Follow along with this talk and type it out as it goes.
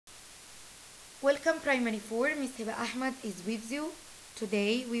Welcome Primary 4, Miss Hiba Ahmed is with you.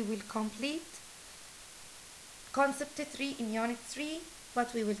 Today we will complete Concept 3 in Unit 3,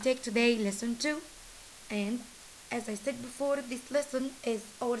 but we will take today Lesson 2. And as I said before,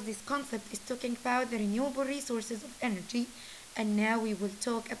 this concept is talking about the renewable resources of energy, and now we will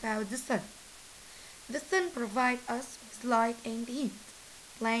talk about the sun. The sun provides us with light and heat.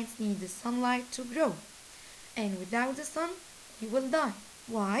 Plants need the sunlight to grow, and without the sun, we will die.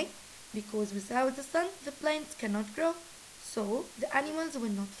 Why? Because without the sun, the plants cannot grow, so the animals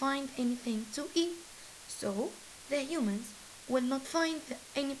will not find anything to eat. So the humans will not find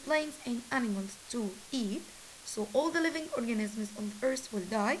any plants and animals to eat, so all the living organisms on the earth will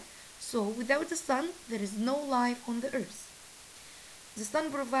die. So without the sun, there is no life on the earth. The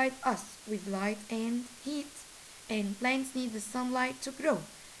sun provides us with light and heat, and plants need the sunlight to grow.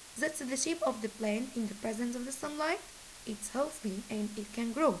 That's the shape of the plant in the presence of the sunlight. It's healthy and it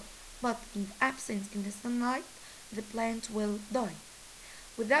can grow, but in the absence in the sunlight, the plant will die.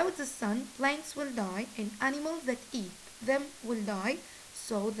 Without the sun, plants will die and animals that eat them will die,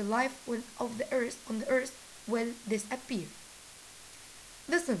 so the of the earth on the earth will disappear.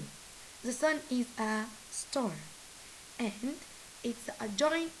 The sun. The sun is a star, and it's a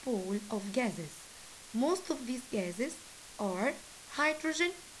giant pool of gases. Most of these gases are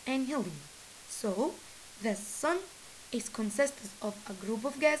hydrogen and helium. So the sun is consists of a group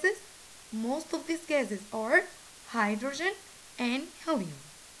of gases. Most of these gases are hydrogen and helium.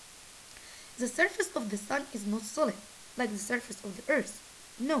 The surface of the sun is not solid like the surface of the earth.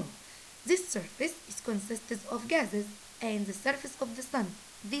 No, this surface is consists of gases, and the surface of the sun,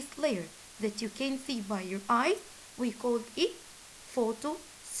 this layer that you can see by your eyes, we call it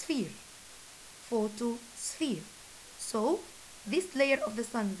photosphere. Photosphere. So this layer of the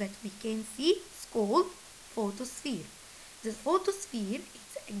sun that we can see is called photosphere. The photosphere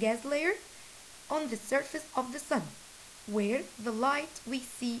is a gas layer on the surface of the sun where the light we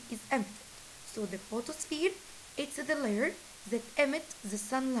see is emitted. So the photosphere, it's the layer that emits the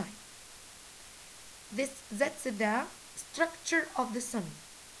sunlight. That's the structure of the sun.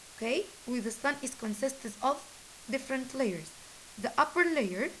 Okay, with the sun is consists of different layers. The upper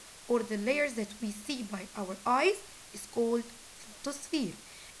layer, or the layers that we see by our eyes, is called photosphere,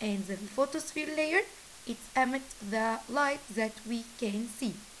 and the photosphere layer, it emits the light that we can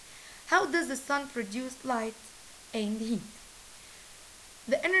see. How does the sun produce light and heat?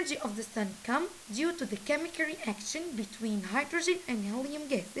 The energy of the sun comes due to the chemical reaction between hydrogen and helium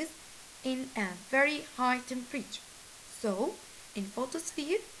gases in a very high temperature. So, in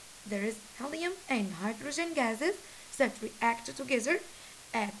photosphere, there is helium and hydrogen gases that react together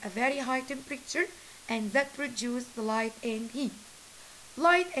at a very high temperature, and that produce the light and heat.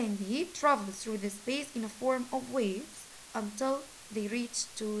 Light and heat travel through the space in a form of waves until they reach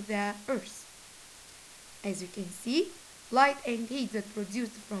to the earth. As you can see, light and heat that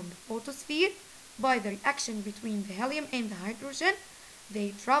produced from the photosphere by the reaction between the helium and the hydrogen,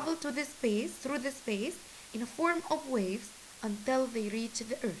 they travel to the space through the space in a form of waves until they reach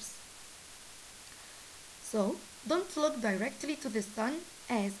the earth. So don't look directly to the sun,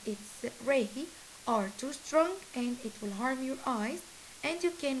 as its rays are too strong and it will harm your eyes, and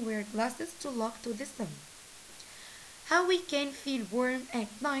you can wear glasses to look to the sun. How we can feel warm at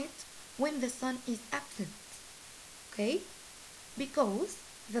night when the sun is absent? Okay, because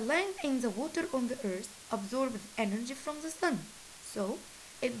the land and the water on the earth absorb the energy from the sun. So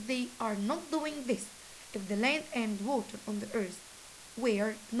if they are not doing this, if the land and water on the earth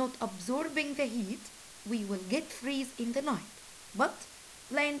were not absorbing the heat, we will get freeze in the night. But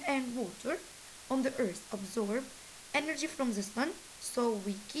land and water on the earth absorb energy from the sun, so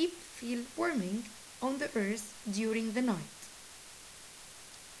we feel warming on the earth during the night.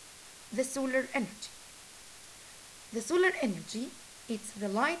 The solar energy. The solar energy, it's the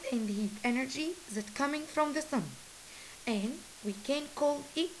light and heat energy that coming from the sun, and we can call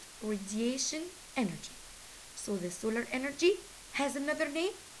it radiation energy. So the solar energy has another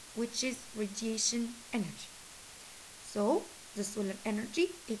name, which is radiation energy. So the solar energy,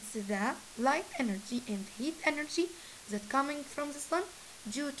 it's the light energy and heat energy that coming from the sun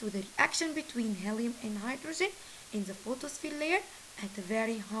due to the reaction between helium and hydrogen in the photosphere layer at a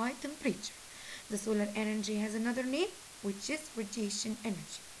very high temperature. The solar energy has another name, which is radiation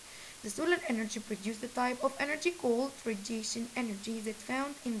energy. The solar energy produces a type of energy called radiation energy that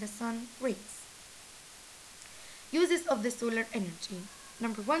found in the sun rays. Uses of the solar energy.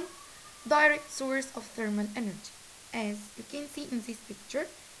 Number 1, direct source of thermal energy. As you can see in this picture,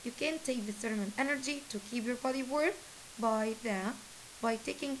 you can take the thermal energy to keep your body warm by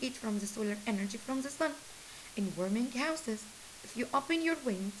taking it from the solar energy from the sun. In warming houses, if you open your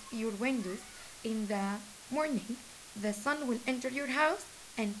windows, in the morning, the sun will enter your house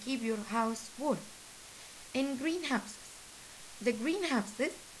and keep your house warm. In greenhouses, the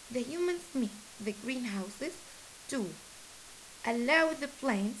greenhouses, the humans make the greenhouses to allow the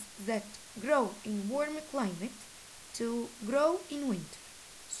plants that grow in warm climate to grow in winter.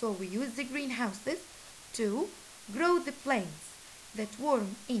 So we use the greenhouses to grow the plants that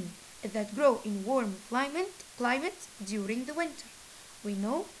grow in warm climates during the winter. We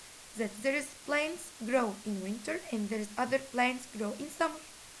know that there is plants grow in winter and there is other plants grow in summer.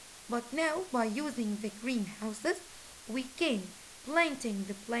 But now by using the greenhouses we can planting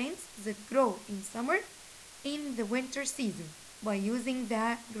the plants that grow in summer in the winter season by using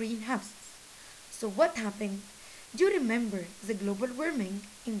the greenhouses. So what happened? Do you remember the global warming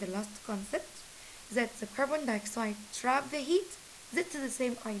in the last concept? That the carbon dioxide trap the heat? That's the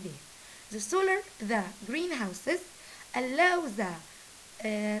same idea. The greenhouses allow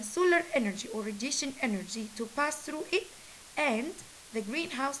the solar energy or radiation energy to pass through it, and the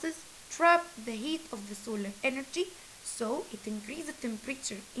greenhouses trap the heat of the solar energy, so it increases the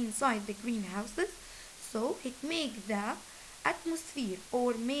temperature inside the greenhouses, so it make the atmosphere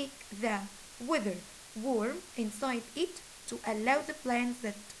or make the weather warm inside it to allow the plants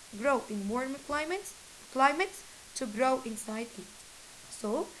that grow in warm climates to grow inside it.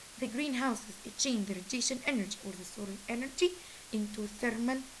 So the greenhouses exchange the radiation energy or the solar energy into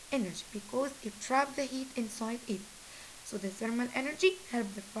thermal energy because it traps the heat inside it. So the thermal energy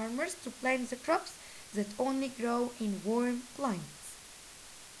helps the farmers to plant the crops that only grow in warm climates.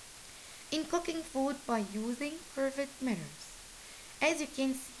 In cooking food by using curved mirrors. As you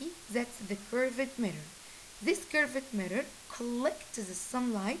can see, that's the curved mirror. This curved mirror collects the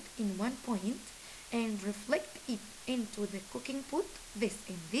sunlight in one point and reflect it into the cooking pot, this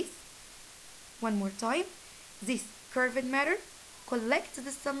and this. One more time, this curved mirror collects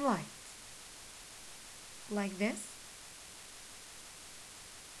the sunlight like this.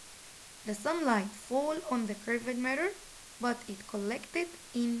 The sunlight fall on the curved mirror, but it collected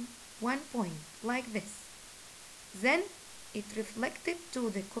in one point like this. Then it reflected to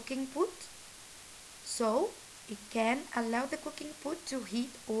the cooking pot, so it can allow the cooking pot to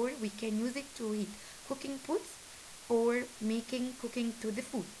heat, or we can use it to heat cooking pots or making cooking to the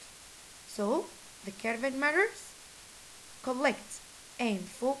food. So the curved mirrors collect and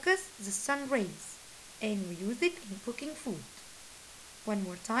focus the sun rays, and we use it in cooking food. One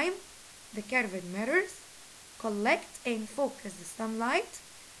more time, the curved mirrors collect and focus the sunlight,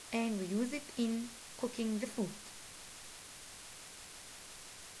 and we use it in cooking the food.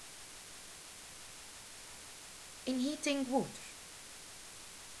 In heating water,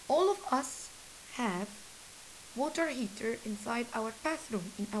 all of us have water heater inside our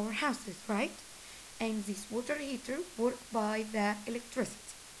bathroom in our houses, right? And this water heater work by the electricity.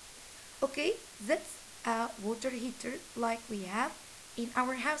 Okay, that's a water heater like we have in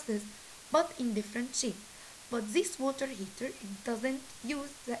our houses, but in different shape. But this water heater, it doesn't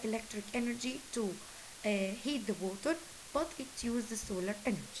use the electric energy to heat the water, but it uses the solar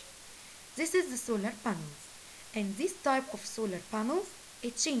energy. This is the solar panels, and this type of solar panels,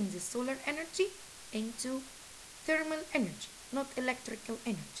 it changes solar energy into thermal energy, not electrical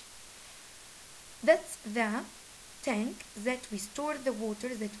energy. That's the tank that we store the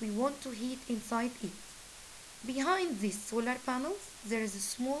water that we want to heat inside it. Behind these solar panels, there is a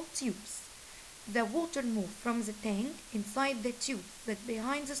small tubes. The water moves from the tank inside the tube that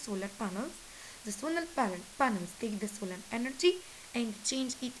behind the solar panels. The panels take the solar energy and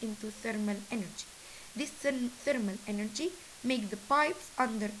change it into thermal energy. This thermal energy make the pipes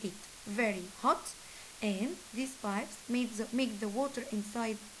under it very hot, and these pipes make the water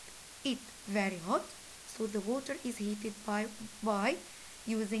inside it very hot, so the water is heated by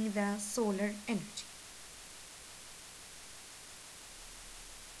using the solar energy.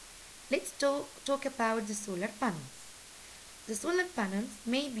 Let's talk about the solar panels. The solar panels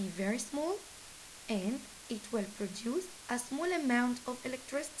may be very small, and it will produce a small amount of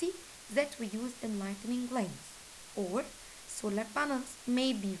electricity that we use in lighting lamps. Or solar panels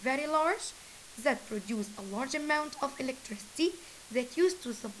may be very large that produce a large amount of electricity that used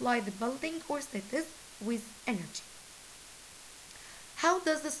to supply the building or cities with energy. How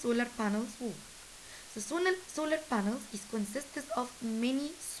does the solar panels work? The solar panels is consisted of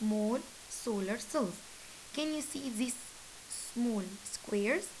many small solar cells. Can you see these small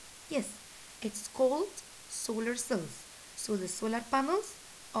squares? Yes, it's called solar cells. So the solar panels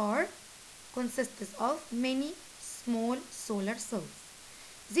are consisted of many small solar cells.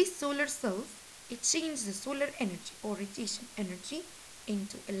 These solar cells exchange the solar energy or radiation energy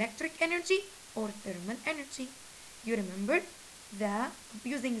into electric energy or thermal energy. You remember the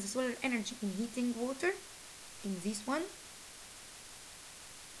using the solar energy in heating water in this one.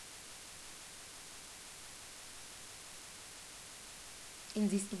 In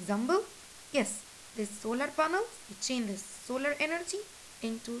this example, yes, this solar panels, it changes solar energy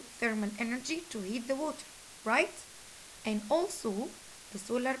into thermal energy to heat the water, right? And also, the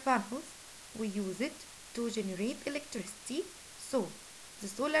solar panels, we use it to generate electricity. So, the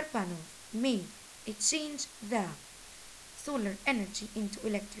solar panels may change the solar energy into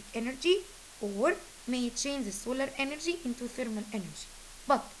electric energy, or may change the solar energy into thermal energy.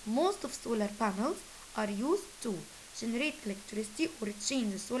 But most of solar panels are used to generate electricity or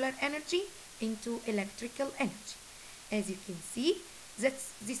change the solar energy into electrical energy. As you can see,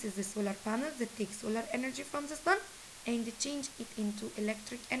 this is the solar panel that takes solar energy from the sun and change it into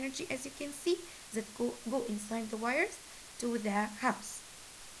electric energy, as you can see, that go inside the wires to the house.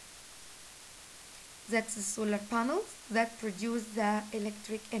 That's the solar panels that produce the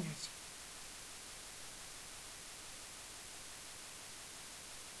electric energy.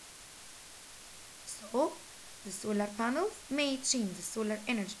 So, the solar panels may change the solar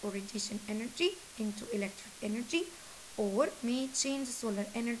energy or radiation energy into electric energy, or may change the solar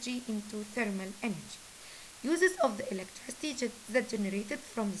energy into thermal energy. Uses of the electricity that generated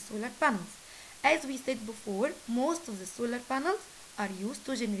from the solar panels. As we said before, most of the solar panels are used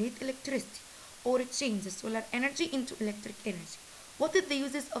to generate electricity or change the solar energy into electric energy. What are the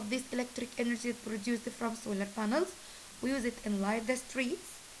uses of this electric energy produced from solar panels? We use it in light the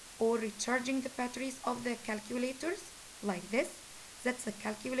streets or recharging the batteries of the calculators like this. That's a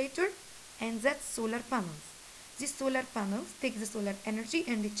calculator, and that's solar panels. These solar panels take the solar energy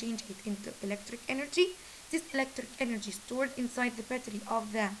and they change it into electric energy. This electric energy stored inside the battery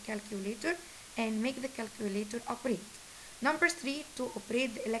of the calculator and make the calculator operate. Number 3, to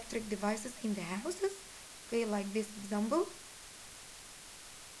operate the electric devices in the houses. Okay, like this example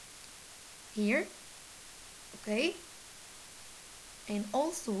here. Okay, and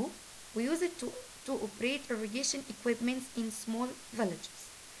also we use it to operate irrigation equipment in small villages.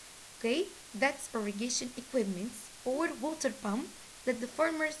 Okay, that's irrigation equipment or water pump that the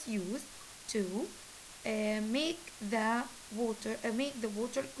farmers use to make the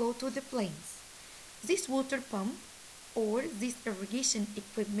water go to the plains. This water pump or this irrigation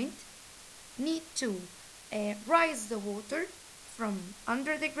equipment need to rise the water from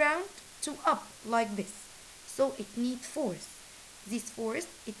under the ground to up like this. So it needs force. This force,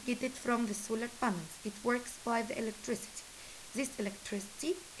 it get it from the solar panels. It works by the electricity. This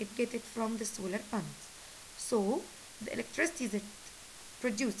electricity, it get it from the solar panels. So the electricity that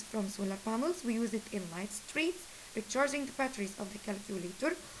produced from solar panels, we use it in light streets, recharging the batteries of the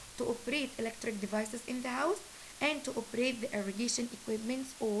calculator, to operate electric devices in the house, and to operate the irrigation equipment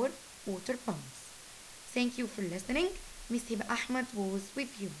or water pumps. Thank you for listening. Miss Hiba Ahmed was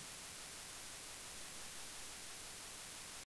with you.